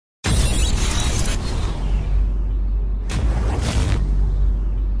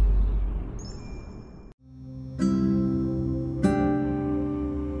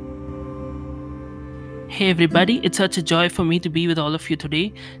Hey everybody, it's such a joy for me to be with all of you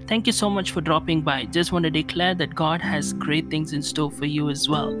today. Thank you so much for dropping by. Just want to declare that God has great things in store for you as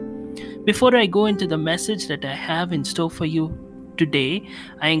well. Before I go into the message that I have in store for you today,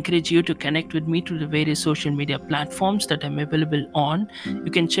 I encourage you to connect with me through the various social media platforms that I'm available on. You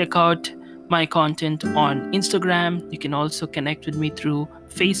can check out my content on Instagram. You can also connect with me through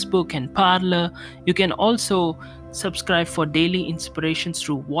Facebook and Parler. You can also subscribe for daily inspirations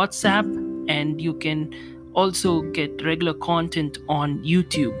through WhatsApp, and you can also get regular content on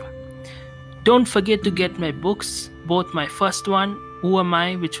YouTube. Don't forget to get my books, both my first one, Who Am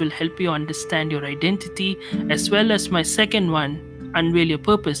I, which will help you understand your identity, as well as my second one, Unveil Your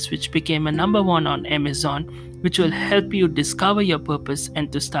Purpose, which became a number one on Amazon, which will help you discover your purpose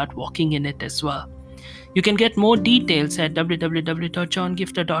and to start walking in it as well. You can get more details at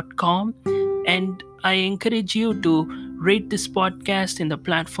www.johngiftah.com, and I encourage you to rate this podcast in the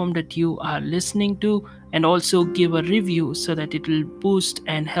platform that you are listening to, and also give a review so that it will boost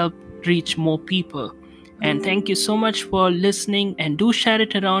and help reach more people. And thank you so much for listening, and do share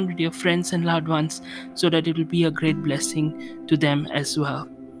it around with your friends and loved ones so that it will be a great blessing to them as well.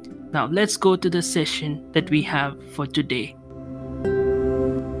 Now let's go to the session that we have for today.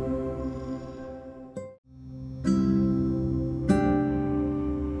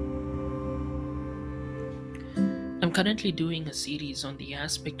 I'm currently doing a series on the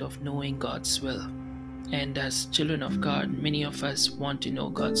aspect of knowing God's will. And as children of God, many of us want to know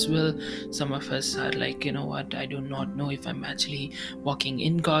God's will. Some of us are like, you know what, I do not know if I'm actually walking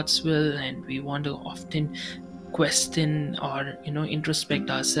in God's will. And we want to often question or, introspect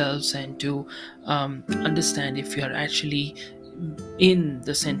ourselves and to understand if we are actually in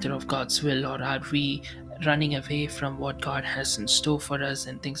the center of God's will, or are we running away from what God has in store for us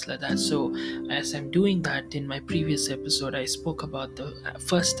and things like that. So as I'm doing that, in my previous episode I spoke about the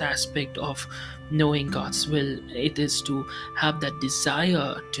first aspect of knowing God's will. It is to have that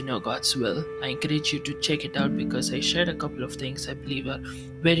desire to know God's will. I encourage you to check it out because I shared a couple of things I believe are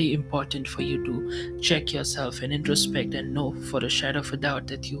very important for you to check yourself and introspect and know for a shadow of a doubt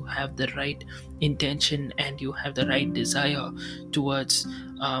that you have the right intention and you have the right desire towards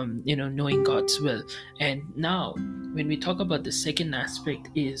knowing God's will. And now when we talk about the second aspect,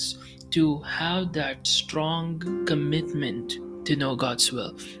 is to have that strong commitment to know God's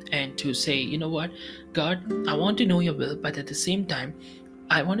will and to say, you know what, God, I want to know your will, but at the same time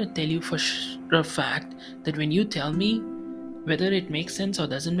I want to tell you for a fact that when you tell me, whether it makes sense or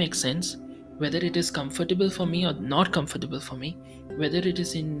doesn't make sense, whether it is comfortable for me or not comfortable for me, whether it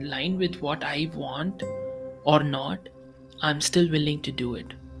is in line with what I want or not, I'm still willing to do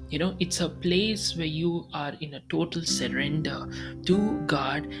it. It's a place where you are in a total surrender to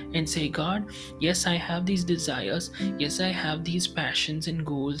God and say, God, yes, I have these desires. Yes, I have these passions and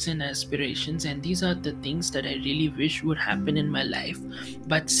goals and aspirations, and these are the things that I really wish would happen in my life.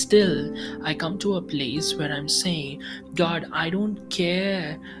 But still, I come to a place where I'm saying, God, I don't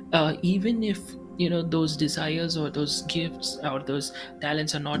care, even if those desires or those gifts or those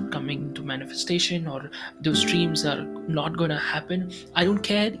talents are not coming to manifestation, or those dreams are not going to happen. I don't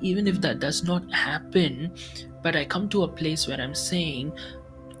care even if that does not happen, but I come to a place where I'm saying,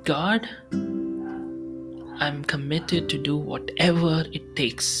 God, I'm committed to do whatever it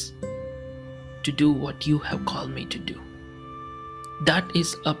takes to do what you have called me to do. That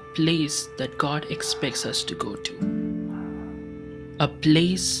is a place that God expects us to go to. A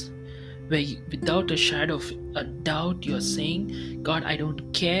place where without a shadow of a doubt you're saying, God, I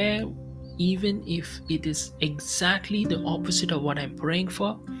don't care even if it is exactly the opposite of what I'm praying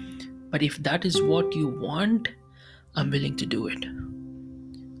for, but if that is what you want, I'm willing to do it.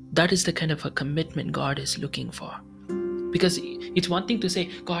 That is the kind of a commitment God is looking for. Because it's one thing to say,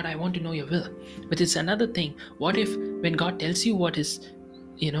 God, I want to know your will, but it's another thing, what if when God tells you what is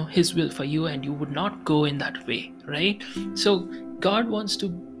his will for you, and you would not go in that way, right? So God wants to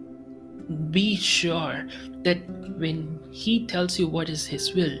be sure that when he tells you what is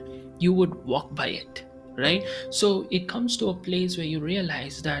his will, you would walk by it, right? So it comes to a place where you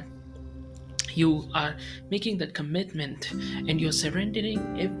realize that you are making that commitment and you're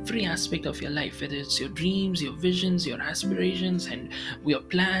surrendering every aspect of your life, whether it's your dreams, your visions, your aspirations, and your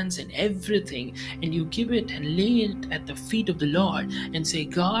plans and everything, and you give it and lay it at the feet of the Lord and say,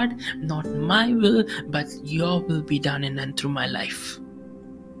 God, not my will but your will be done in and through my life.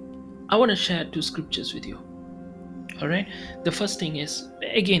 I want to share two scriptures with you. All right. The first thing is,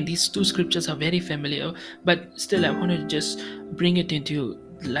 again, these two scriptures are very familiar, but still I want to just bring it into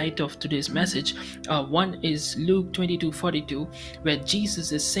light of today's message. One is Luke 22:42, where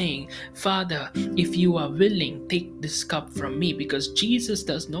Jesus is saying, Father, if you are willing, take this cup from me, because Jesus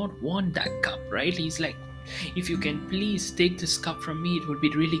does not want that cup, right? He's like, If you can please take this cup from me, it would be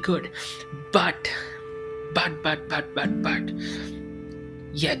really good. But, but,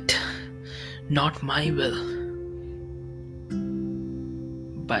 yet, not my will,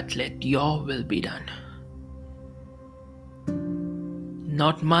 but let your will be done.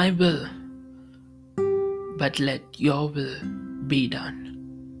 Not my will, but let your will be done.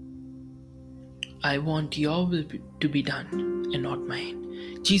 I want your will to be done and not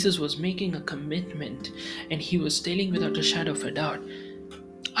mine. Jesus was making a commitment, and he was telling without a shadow of a doubt,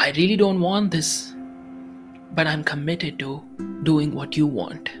 I really don't want this, but I'm committed to doing what you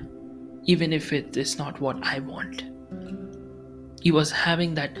want, even if it is not what I want. He was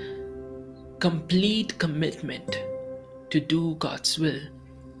having that complete commitment to do God's will,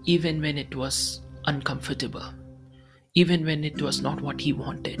 even when it was uncomfortable, even when it was not what he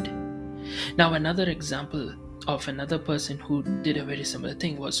wanted. Now, another example of another person who did a very similar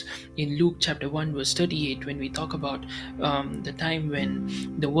thing was in Luke chapter 1, verse 38, when we talk about the time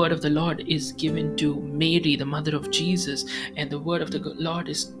when the word of the Lord is given to Mary, the mother of Jesus, and the word of the Lord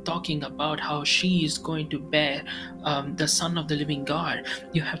is talking about how she is going to bear the Son of the living God.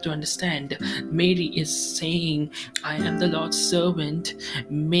 You have to understand, Mary is saying, I am the Lord's servant.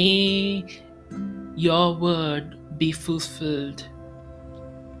 May your word be fulfilled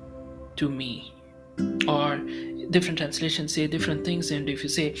to me. Or different translations say different things, and if you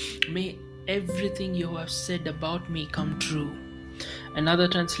say, may everything you have said about me come true. Another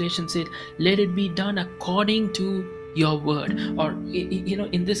translation said, let it be done according to your word. Or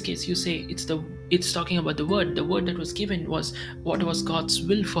in this case, you say it's talking about the word that was given was what was God's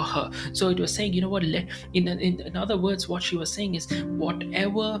will for her. So it was saying, in other words, what she was saying is,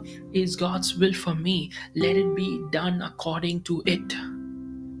 whatever is God's will for me, let it be done according to it.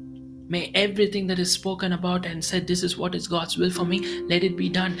 May everything that is spoken about and said, this is what is God's will for me, let it be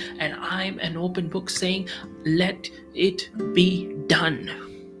done. And I'm an open book saying, let it be done.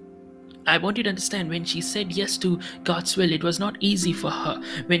 I want you to understand, when she said yes to God's will, it was not easy for her.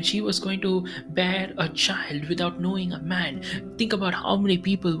 When she was going to bear a child without knowing a man, think about how many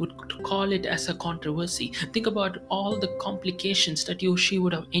people would call it as a controversy. Think about all the complications that she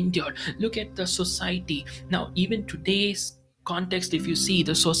would have endured. Look at the society. Now, even today's context, if you see,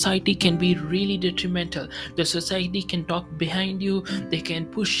 the society can be really detrimental. The society can talk behind you, they can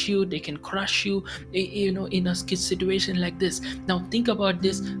push you, they can crush you, in a situation like this. Now think about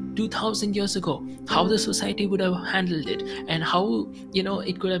this 2000 years ago, how the society would have handled it, and how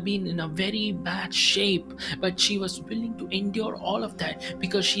it could have been in a very bad shape. But she was willing to endure all of that,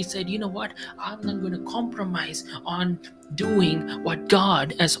 because she said, you know what, I'm not going to compromise on doing what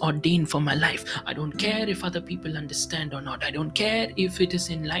God has ordained for my life. I don't care if other people understand or not. I don't care if it is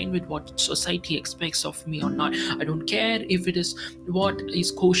in line with what society expects of me or not. I don't care if it is what is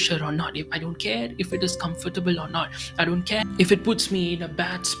kosher or not. I don't care if it is comfortable or not. I don't care if it puts me in a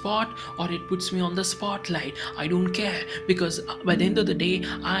bad spot or it puts me on the spotlight. I don't care, because by the end of the day,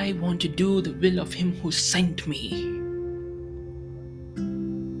 I want to do the will of Him who sent me.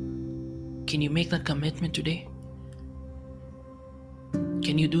 Can you make that commitment today?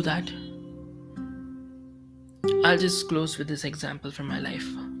 Can you do that? I'll just close with this example from my life.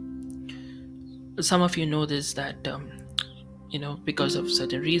 Some of you know this, that because of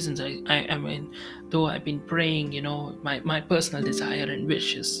certain reasons, I mean, though I've been praying, my personal desire and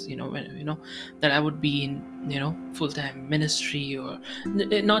wish is, that I would be in, full-time ministry, or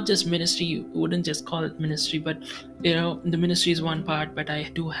not just ministry. You wouldn't just call it ministry, but the ministry is one part, but I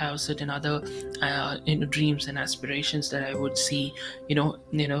do have certain other dreams and aspirations that I would see,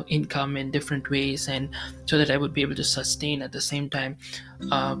 income in different ways, and so that I would be able to sustain at the same time,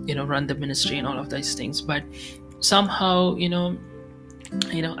 run the ministry and all of these things. But somehow,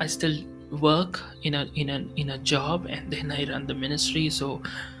 I still work in a job, and then I run the ministry. So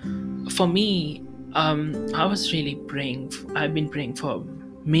for me, I was really praying. I've been praying for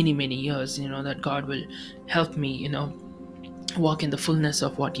many years, that God will help me, walk in the fullness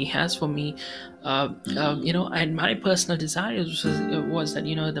of what He has for me. And my personal desire was that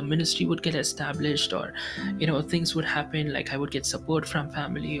the ministry would get established, or things would happen, like I would get support from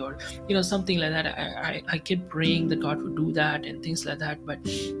family, or something like that. I kept praying that God would do that and things like that. But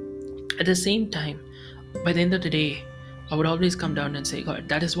at the same time, by the end of the day, I would always come down and say, God,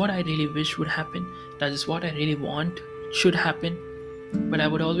 that is what I really wish would happen, that is what I really want should happen. But I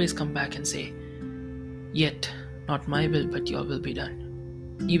would always come back and say, yet not my will, but your will be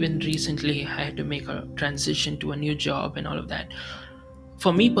done. Even recently, I had to make a transition to a new job and all of that.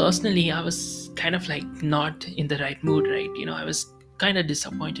 For me personally, I was kind of like not in the right mood, right? I was kind of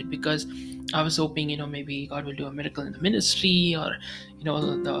disappointed because I was hoping, maybe God will do a miracle in the ministry, or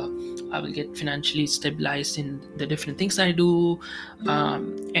I will get financially stabilized in the different things I do,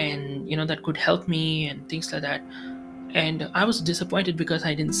 and that could help me and things like that. And I was disappointed because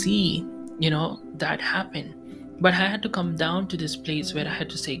I didn't see that happen. But I had to come down to this place where I had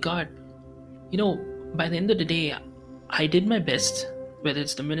to say, God, you know by the end of the day, I did my best, whether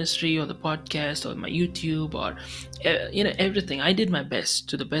it's the ministry or the podcast or my YouTube or everything. I did my best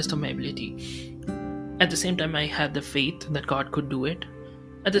to the best of my ability. At the same time, I had the faith that God could do it.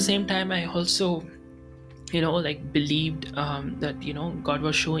 At the same time, I also like believed that God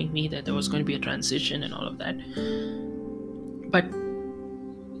was showing me that there was going to be a transition and all of that. But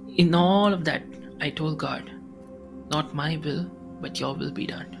in all of that, I told God, not my will but your will be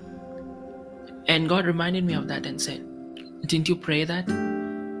done. And God reminded me of that and said, didn't you pray that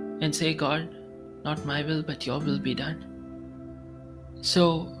and say, God, not my will but your will be done?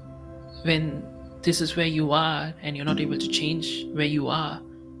 So when this is where you are and you're not able to change where you are,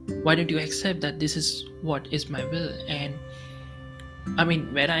 why don't you accept that this is what is my will? And I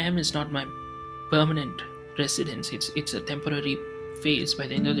mean, where I am is not my permanent residence. It's a temporary phase by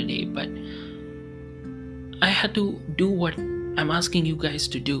the end of the day. But I had to do what I'm asking you guys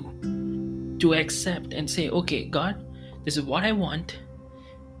to do, to accept and say, okay, God, this is what I want.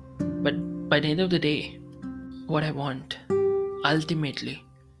 But by the end of the day, what I want ultimately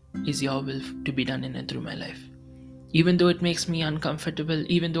is your will to be done in and through my life. Even though it makes me uncomfortable,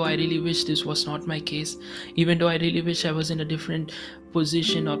 even though I really wish this was not my case, even though I really wish I was in a different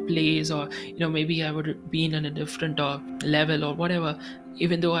position or place, or maybe I would have been in a different level or whatever,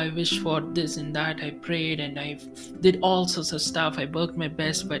 even though I wish for this and that, I prayed and I did all sorts of stuff, I worked my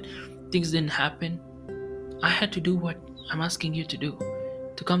best, but things didn't happen. I had to do what I'm asking you to do,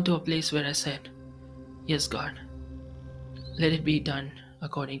 to come to a place where I said, yes, God, let it be done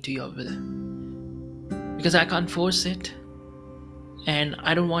according to your will. Because I can't force it, and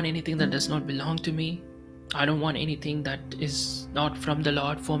I don't want anything that does not belong to me. I don't want anything that is not from the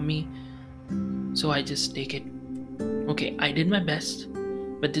Lord for me. So I just take it. Okay, I did my best,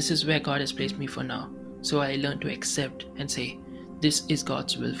 but this is where God has placed me for now. So I learn to accept and say, this is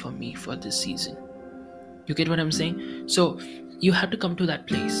God's will for me for this season. You get what I'm saying? So you have to come to that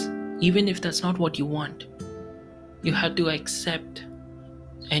place. Even if that's not what you want, you have to accept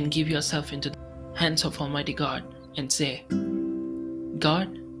and give yourself into the hands of Almighty God and say,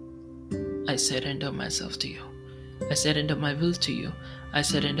 God, I surrender myself to you. I surrender my will to you. I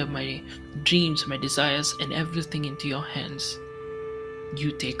surrender my dreams, my desires, and everything into your hands.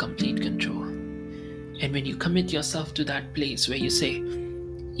 You take complete control. And when you commit yourself to that place where you say,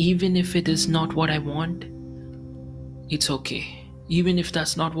 even if it is not what I want, it's okay. Even if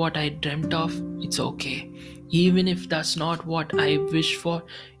that's not what I dreamt of, it's okay. Even if that's not what I wish for,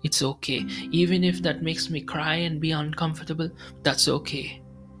 it's okay. Even if that makes me cry and be uncomfortable, that's okay.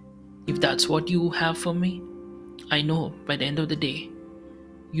 If that's what you have for me, I know by the end of the day,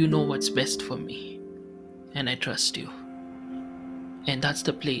 you know what's best for me. And I trust you. And that's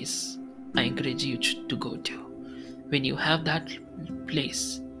the place I encourage you to go to. When you have that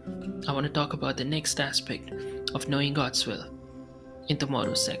place, I want to talk about the next aspect of knowing God's will in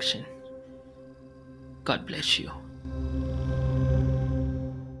tomorrow's section. God bless you.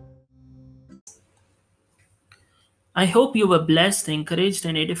 I hope you were blessed, encouraged,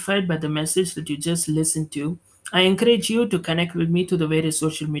 and edified by the message that you just listened to. I encourage you to connect with me through the various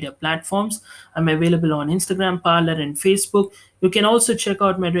social media platforms. I'm available on Instagram, Parler, and Facebook. You can also check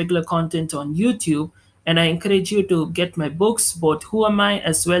out my regular content on YouTube. And I encourage you to get my books, both Who Am I,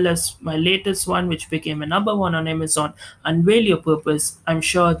 as well as my latest one, which became a number one on Amazon, Unveil Your Purpose. I'm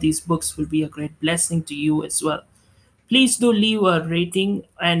sure these books will be a great blessing to you as well. Please do leave a rating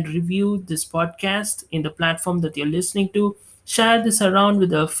and review this podcast in the platform that you're listening to. Share this around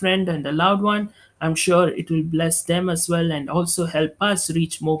with a friend and a loved one. I'm sure it will bless them as well and also help us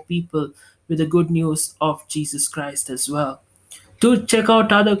reach more people with the good news of Jesus Christ as well. Do check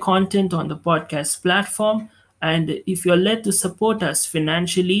out other content on the podcast platform. And if you're led to support us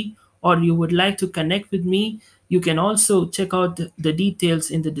financially or you would like to connect with me, you can also check out the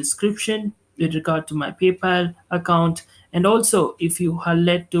details in the description with regard to my PayPal account. And also, if you are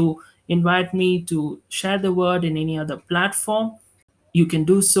led to invite me to share the word in any other platform, you can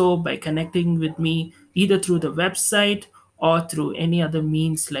do so by connecting with me either through the website or through any other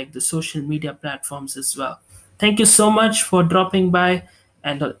means like the social media platforms as well. Thank you so much for dropping by,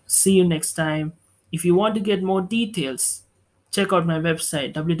 and I'll see you next time. If you want to get more details, check out my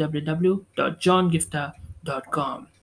website www.johngiftah.com.